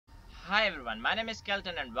Hi everyone, my name is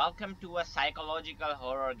Kelton and welcome to a psychological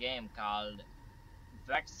horror game called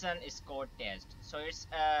Watson Score Test. So it's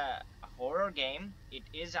a horror game. It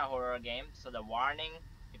is a horror game. So the warning,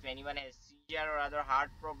 if anyone has seizure or other heart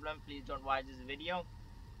problem, please don't watch this video.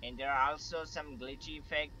 And there are also some glitchy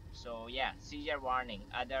effect. So yeah, seizure warning,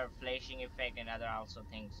 other flashing effect and other also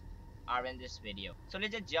things are in this video. So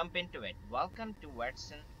let's just jump into it. Welcome to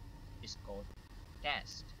Watson Score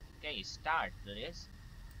Test. Okay, start please.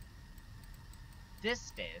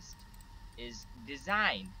 This test is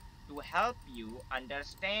designed to help you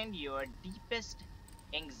understand your deepest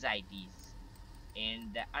anxieties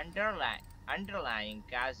and the underlying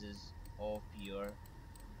causes of your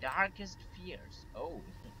darkest fears. Oh,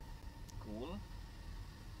 cool.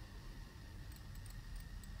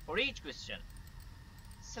 For each question,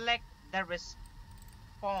 select the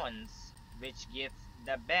response which gives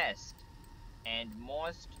the best and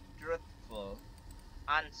most truthful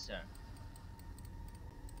answer.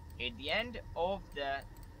 At the end of the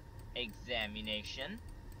examination,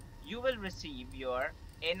 you will receive your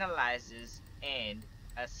analysis and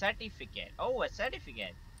a certificate. Oh, a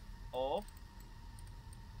certificate of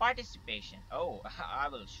participation. Oh, I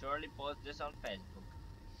will surely post this on Facebook.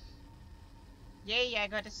 Yay, I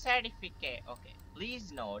got a certificate. Okay,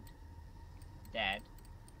 please note that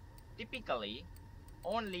typically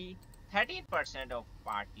only 13% of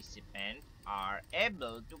participants are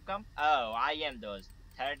able to come. Oh, I am those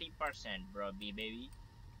 30%, bro, baby.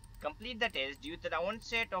 Complete the test due to the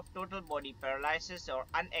onset of total body paralysis or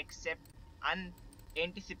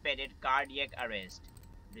unanticipated cardiac arrest,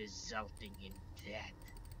 resulting in death.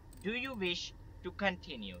 Do you wish to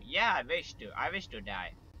continue? Yeah, I wish to. I wish to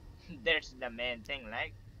die. That's the main thing,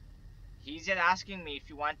 like. He's just asking me if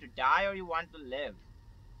you want to die or you want to live.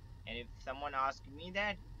 And if someone asks me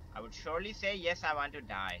that, I would surely say yes, I want to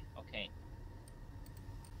die. Okay.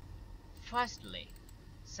 Firstly,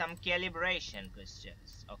 some calibration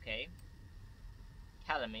questions, okay?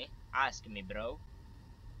 Tell me, ask me, bro.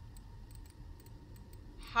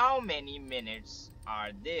 How many minutes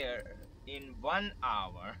are there in 1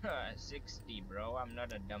 hour? 60, bro. I'm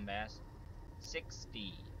not a dumbass.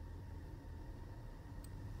 60.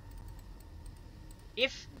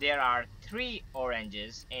 If there are 3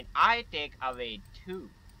 oranges and I take away 2,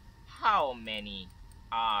 how many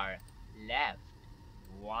are left?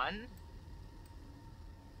 1?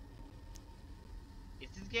 Is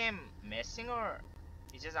this game messing or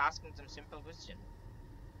is just asking some simple question?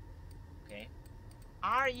 Okay.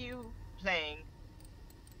 Are you playing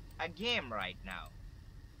a game right now?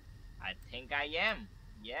 I think I am.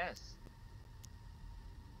 Yes.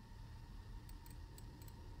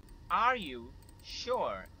 Are you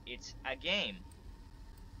sure it's a game?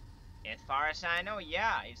 As far as I know,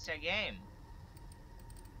 yeah, it's a game.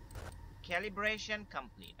 Calibration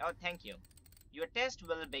complete. Oh, thank you. Your test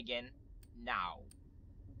will begin now.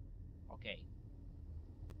 Okay,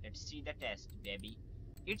 let's see the test, baby.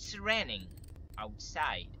 It's raining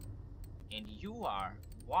outside, and you are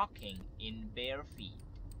walking in bare feet.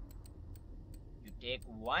 You take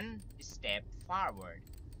one step forward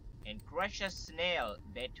and crush a snail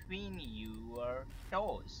between your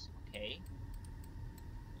toes, okay?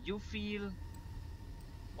 You feel...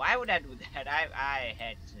 Why would I do that? I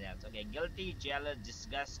hate snails. Okay, guilty, jealous,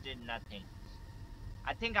 disgusted, nothing.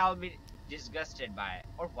 I think I'll be disgusted by it.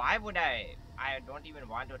 Or why would I don't even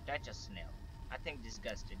want to touch a snail. I think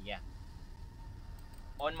disgusted, yeah.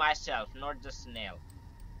 On myself, not the snail.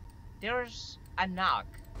 There's a knock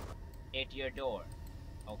at your door,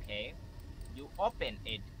 okay? You open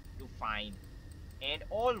it to find an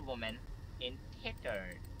old woman in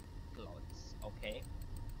tattered clothes, okay?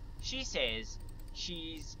 She says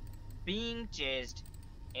she's being chased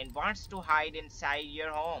and wants to hide inside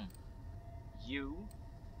your home. You,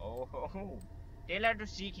 oh, tell her to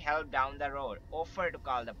seek help down the road. Offer to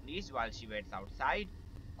call the police while she waits outside.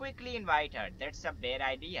 Quickly invite her. That's a bad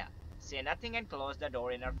idea. Say nothing and close the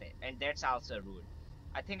door in her face. And that's also rude.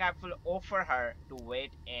 I think I will offer her to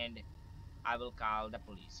wait and I will call the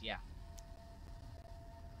police. Yeah,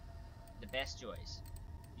 the best choice.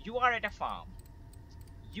 You are at a farm.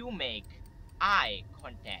 You make eye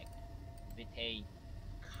contact with a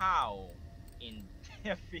cow in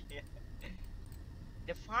the field.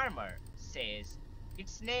 The farmer says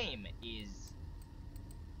its name is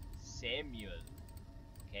Samuel.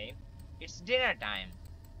 Okay, it's dinner time,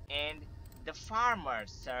 and the farmer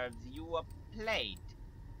serves you a plate.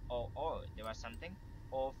 Oh, there was something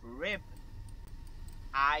of rib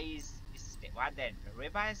eyes steak. What that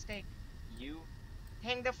rib eye steak? You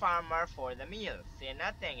thank the farmer for the meal. Say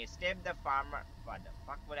nothing. Step the farmer. What the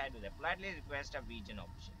fuck would I do? That politely request a vegan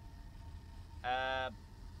option. Uh,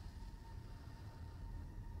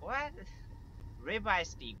 Ribeye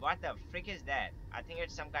steak. What the frick is that? I think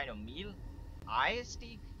it's some kind of meal. Eye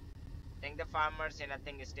steak? Thank the farmer. Say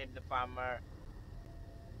nothing. Step the farmer.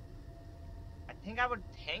 I think I would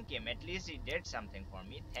thank him. At least he did something for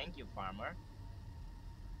me. Thank you, farmer.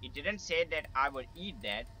 It didn't say that I would eat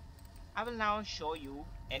that. I will now show you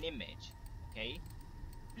an image. Okay?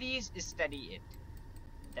 Please study it.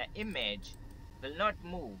 The image will not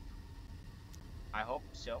move. I hope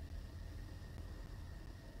so.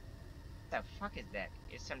 What the fuck is that?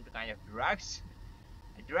 It's some kind of drugs?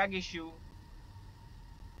 A drug issue?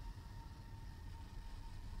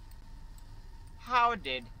 How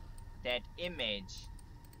did that image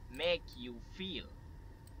make you feel?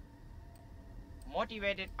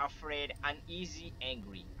 Motivated, afraid, uneasy,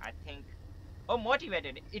 angry. I think. Oh,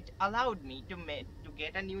 motivated. It allowed me to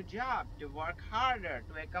get a new job, to work harder,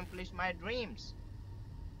 to accomplish my dreams.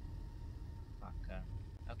 Fucker.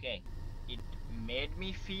 Okay. It made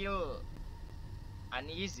me feel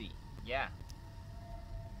uneasy. Yeah.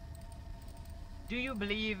 Do you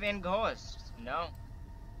believe in ghosts? No.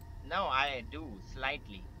 No, I do.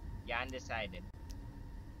 Slightly. Yeah, undecided.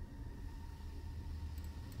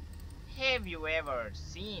 Have you ever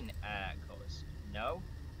seen a ghost? No?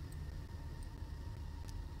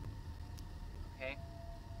 Okay.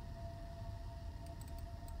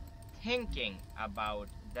 Thinking about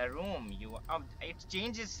the room you... it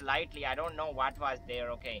changes slightly. I don't know what was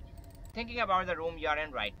there. Okay. Thinking about the room you are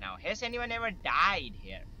in right now. Has anyone ever died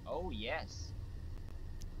here? Oh, yes.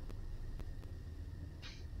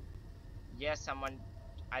 Yes, someone...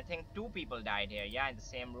 I think 2 people died here. Yeah, in the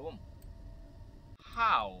same room.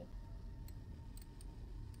 How?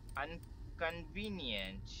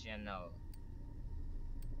 Unconventional.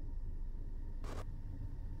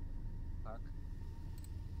 Fuck.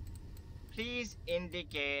 Please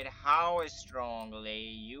indicate how strongly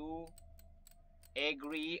you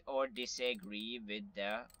agree or disagree with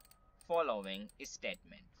the following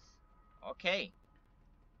statements. Okay.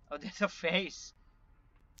 Oh, there's a face.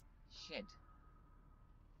 Shit.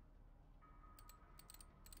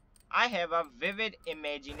 I have a vivid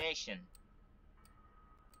imagination.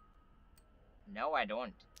 No, I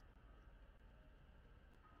don't.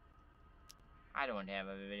 I don't have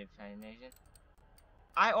a vivid imagination.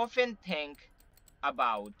 I often think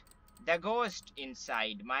about the ghost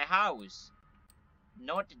inside my house.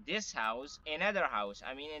 Not this house, another house.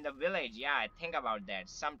 I mean in the village. Yeah, I think about that.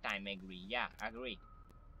 Sometime agree. Yeah, agree.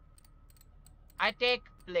 I take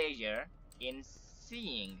pleasure in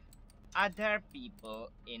seeing other people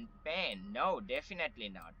in pain. No, definitely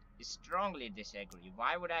not. Strongly disagree.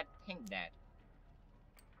 Why would I think that?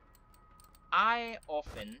 I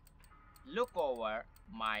often look over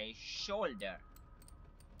my shoulder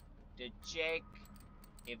to check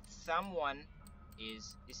if someone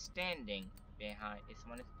is standing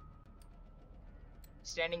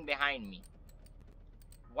behind me,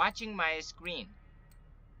 watching my screen.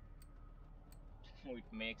 It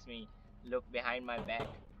makes me look behind my back.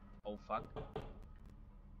 Oh fuck.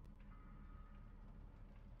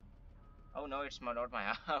 Oh no, it's not my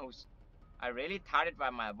house. I really thought it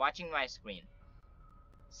was watching my screen.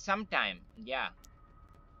 Sometime, yeah.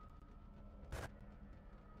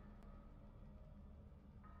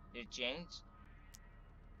 Did it change?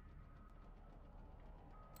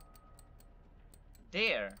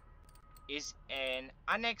 There is an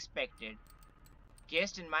unexpected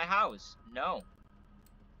guest in my house. No,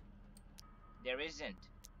 there isn't.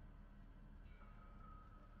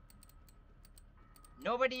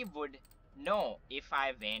 Nobody would know if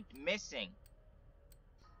I went missing.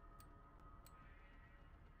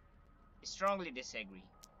 Strongly disagree.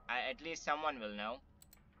 At least someone will know.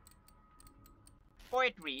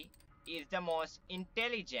 Poetry is the most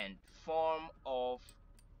intelligent form of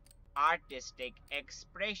artistic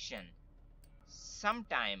expression.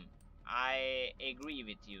 Sometime I agree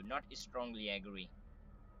with you, not strongly agree.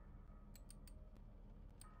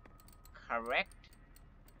 Correct.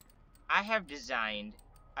 I have designed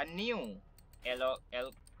a new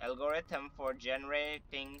algorithm for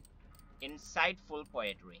generating insightful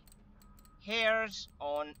poetry. Here's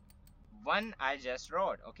on one I just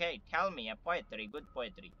wrote. Okay, tell me a poetry, good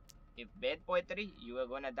poetry. If bad poetry, you are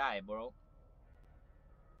gonna die, bro.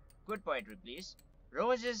 Good poetry, please.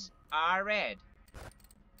 Roses are red.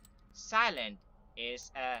 Silent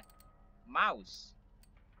is a mouse.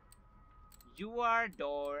 Your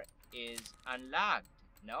door is unlocked.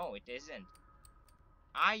 No, it isn't.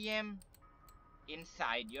 I am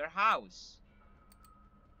inside your house.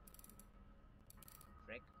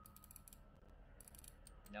 Frick.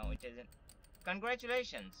 No, it isn't.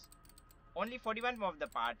 Congratulations. Only 41 of the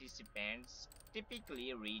participants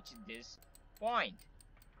typically reach this point.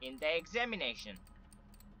 in the examination.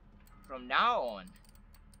 From now on,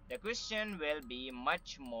 the question will be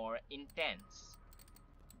much more intense.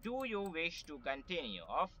 Do you wish to continue?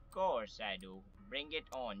 Of course I do. Bring it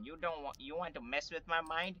on. You want to mess with my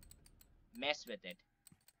mind? Mess with it.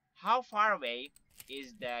 How far away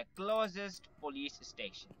is the closest police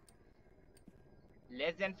station?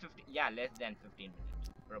 Less than 50, yeah, less than 15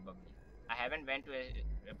 minutes, probably. I haven't went to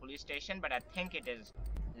a police station, but I think it is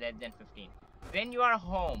less than 15. When you are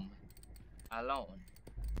home, alone,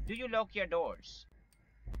 do you lock your doors?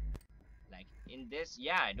 Like in this,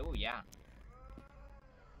 yeah, I do, yeah.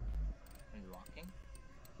 And walking.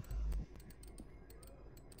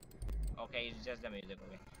 Okay, it's just the music,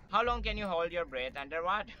 okay. How long can you hold your breath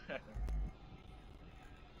underwater?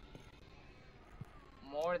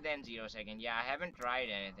 More than 0 seconds. Yeah, I haven't tried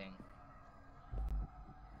anything.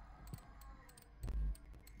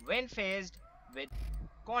 When faced with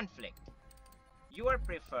conflict, your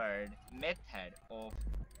preferred method of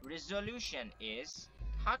resolution is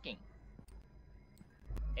talking.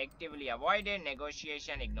 Actively avoid it,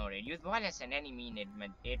 negotiation, ignore it. Use violence and any means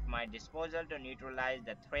at my disposal to neutralize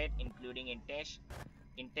the threat, including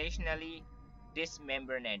intentionally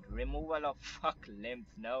dismemberment, removal of fuck limbs.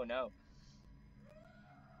 No, no.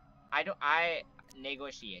 I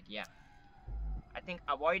negotiate, yeah. I think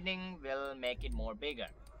avoiding will make it more bigger.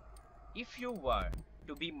 If you were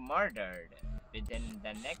to be murdered within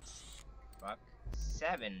the next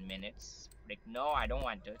 7 minutes, like no, I don't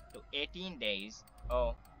want to 18 days.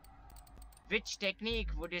 Oh, which technique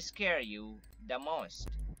would scare you the most?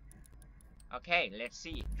 Okay, let's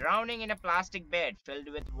see. Drowning in a plastic bed filled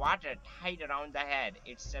with water tied around the head.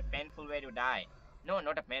 It's a painful way to die. No,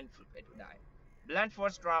 not a painful way to die. Blunt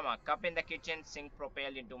force trauma. Cup in the kitchen sink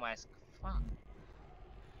propelled into my fuck.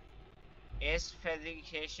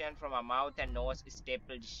 Asphyxiation from a mouth and nose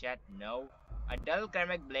stapled shut. No. A dull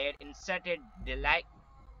ceramic blade inserted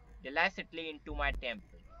delicately into my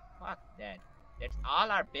temple. Fuck that. That's all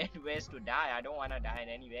our bad ways to die. I don't wanna die in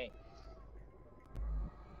any way.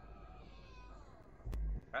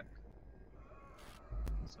 Fuck.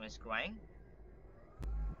 Someone's crying.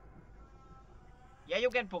 Yeah, you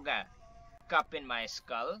can put a cup in my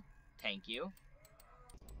skull. Thank you.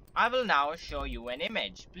 I will now show you an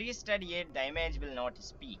image. Please study it. The image will not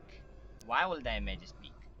speak. Why will the image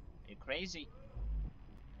speak? Are you crazy?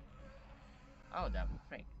 Oh, the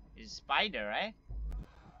frick. It's a spider, right?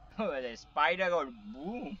 Oh, the spider got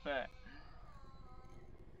boom.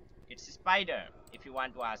 It's a spider, if you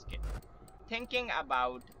want to ask it. Thinking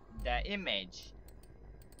about the image,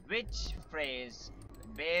 which phrase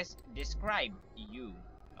best describe you?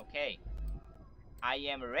 Okay. I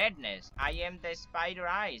am redness. I am the spider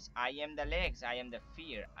eyes. I am the legs. I am the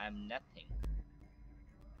fear. I am nothing.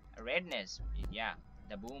 Redness. Yeah.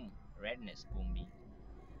 The boom. Redness. Boom.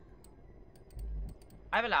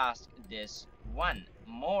 I will ask this one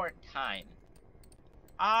more time.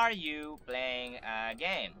 Are you playing a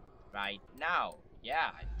game right now?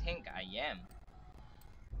 Yeah, I think I am.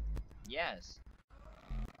 Yes.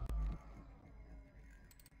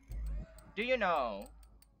 Do you know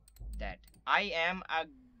that I am a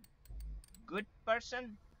good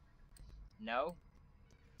person? No.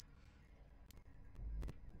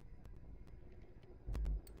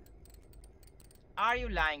 Are you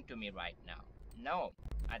lying to me right now? No,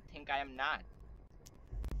 I think I am not.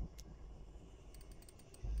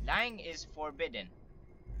 Lying is forbidden.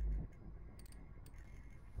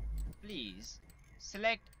 Please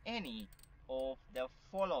select any of the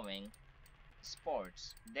following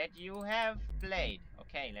sports that you have played.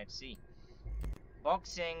 Okay, let's see.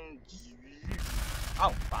 Boxing.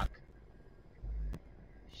 Oh, fuck.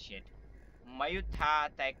 Shit. Mayutha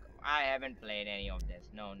Tech. I haven't played any of this.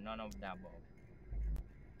 No, none of the above.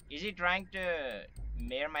 Is he trying to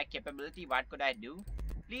mirror my capability? What could I do?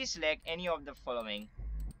 Please select any of the following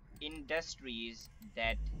industries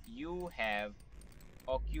that you have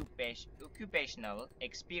occupational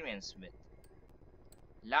experience with.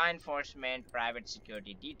 Law enforcement, private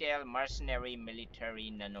security detail, mercenary, military,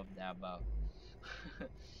 none of the above.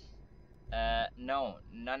 No,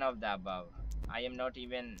 none of the above. I am not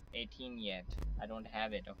even 18 yet. I don't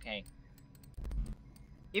have it, okay.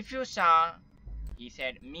 If you saw, he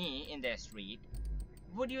said, me in the street,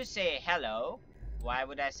 would you say hello? Why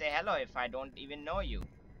would I say hello if I don't even know you?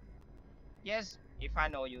 Yes, if I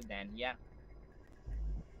know you, then yeah.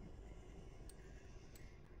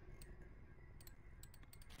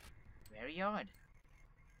 Very odd.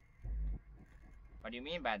 What do you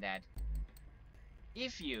mean by that?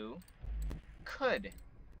 If you could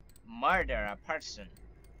murder a person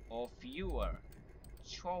of your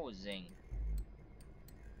choosing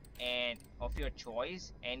and of your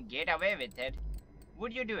choice and get away with it,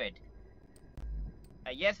 would you do it?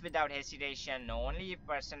 Yes, without hesitation. No, only if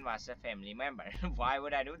person was a family member. Why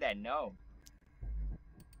would I do that? No.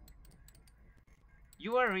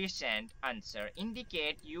 Your recent answer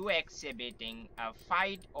indicate you exhibiting a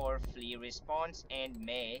fight or flee response and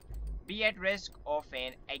may be at risk of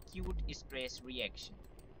an acute stress reaction.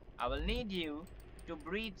 I will need you to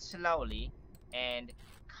breathe slowly and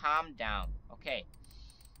calm down. Okay.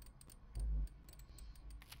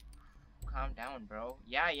 Calm down, bro.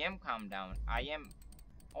 Yeah, I am calm down. I am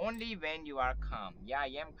only when you are calm. Yeah, I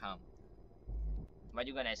am calm. What,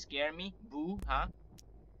 you gonna scare me? Boo, huh?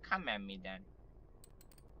 Come at me then.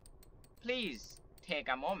 Please take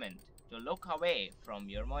a moment to look away from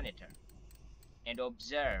your monitor and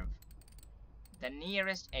observe the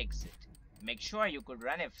nearest exit. Make sure you could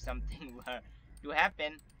run if something were to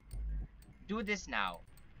happen. Do this now.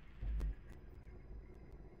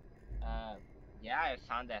 Yeah, I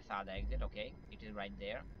found the exit. Okay, it is right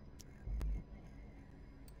there.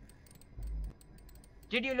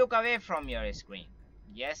 Did you look away from your screen?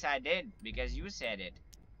 Yes, I did, because you said it.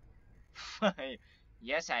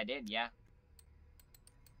 Yes, I did, yeah.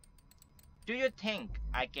 Do you think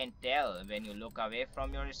I can tell when you look away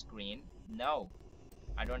from your screen? No,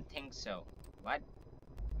 I don't think so. What?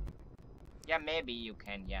 Yeah, maybe you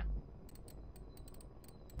can, yeah.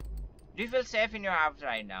 Do you feel safe in your house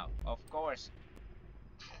right now? Of course.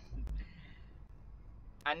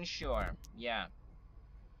 Unsure, yeah.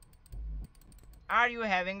 Are you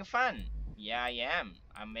having fun? Yeah, I am.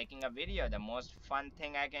 I'm making a video, the most fun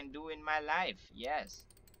thing I can do in my life. Yes.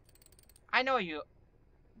 I know you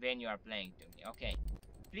when you are playing to me. Okay.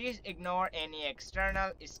 Please ignore any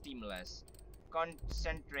external stimulus.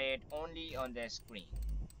 Concentrate only on the screen.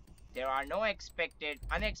 There are no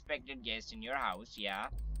unexpected guests in your house, yeah.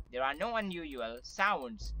 There are no unusual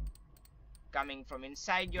sounds coming from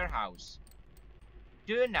inside your house.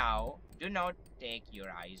 Do not take your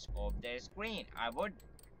eyes off the screen. I would.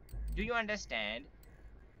 Do you understand?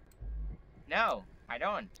 No, I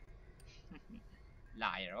don't.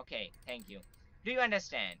 Liar. Okay, thank you. Do you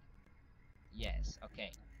understand? Yes,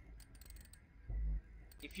 okay.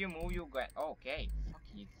 If you move, you go. Okay, fuck,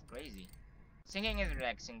 it's crazy. Singing is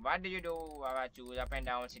relaxing. What do you do? Choose up and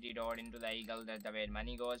down, city road into the eagle. That's the way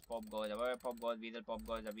money goes. Pop goes the word. Pop goes weasel. Pop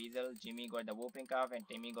goes the weasel. Jimmy got the whooping cough and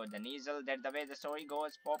Timmy got the neasel. That's the way the story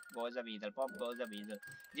goes. Pop goes the weasel. Pop goes the weasel.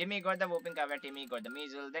 Jimmy got the whooping cough and Timmy got the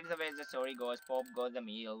measles. That's the way the story goes. Pop goes the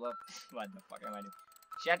meal. What the fuck am I doing?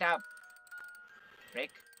 Shut up,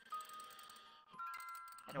 Rick.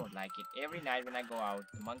 I don't like it. Every night when I go out,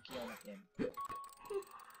 the monkey on the tin.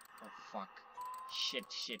 Oh fuck. Shit.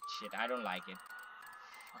 I don't like it.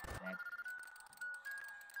 Fuck that.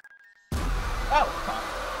 Oh fuck.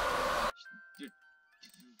 Dude.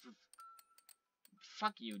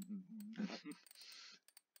 Fuck you.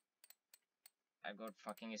 I got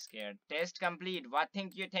fucking scared. Test complete.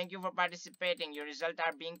 Thank you for participating. Your results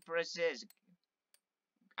are being processed.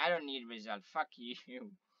 I don't need result. Fuck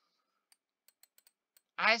you.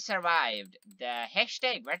 I survived the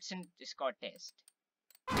hashtag Watson Scott test.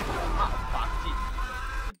 Oh, fuck it.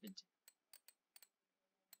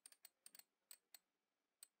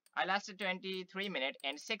 I lasted 23 minutes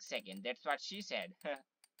and 6 seconds. That's what she said.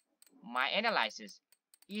 My analysis.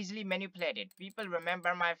 Easily manipulated. People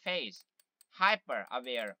remember my face. Hyper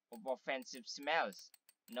aware of offensive smells.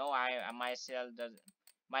 No,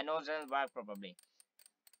 my nose doesn't work properly.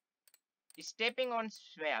 Stepping on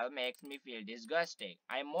smell makes me feel disgusting.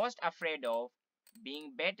 I'm most afraid of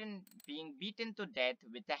being beaten to death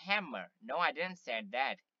with a hammer. No, I didn't say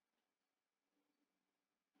that.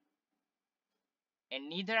 And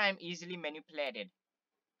neither I'm easily manipulated.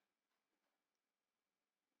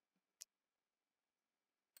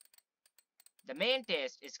 The main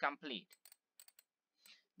test is complete.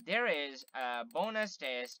 There is a bonus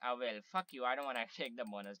test. Well, fuck you. I don't want to take the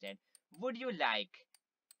bonus test. Would you like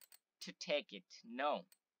to take it? No.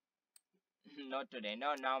 Not today.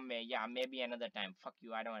 No, now maybe another time. Fuck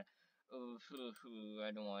you. I don't want.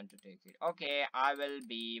 I don't want to take it. Okay, I will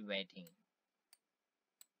be waiting.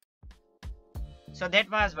 So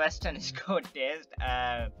that was Western Scott test.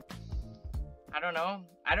 I don't know.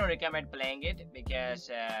 I don't recommend playing it because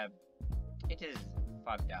it is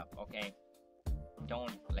fucked up. Okay,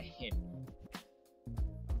 don't play it.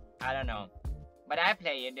 I don't know, but I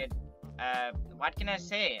played it. What can I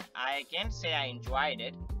say? I can't say I enjoyed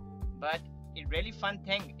it, but it really fun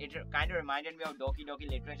thing. It kind of reminded me of Doki Doki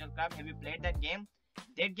Literature Club. Have you played that game?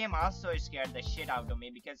 That game also scared the shit out of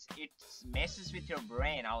me because it messes with your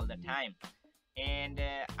brain all the time. And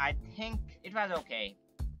I think it was okay.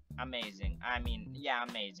 Amazing. I mean, yeah,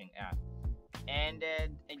 amazing. And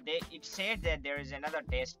it said that there is another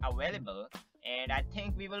test available, and I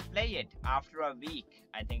think we will play it after a week.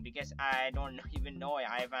 I think because I don't even know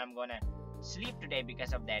if I'm gonna sleep today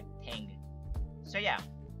because of that thing. So yeah,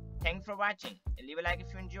 thanks for watching. Leave a like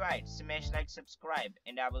if you enjoyed. Smash like, subscribe,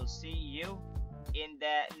 and I will see you in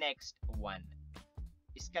the next one.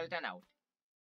 Skeleton out.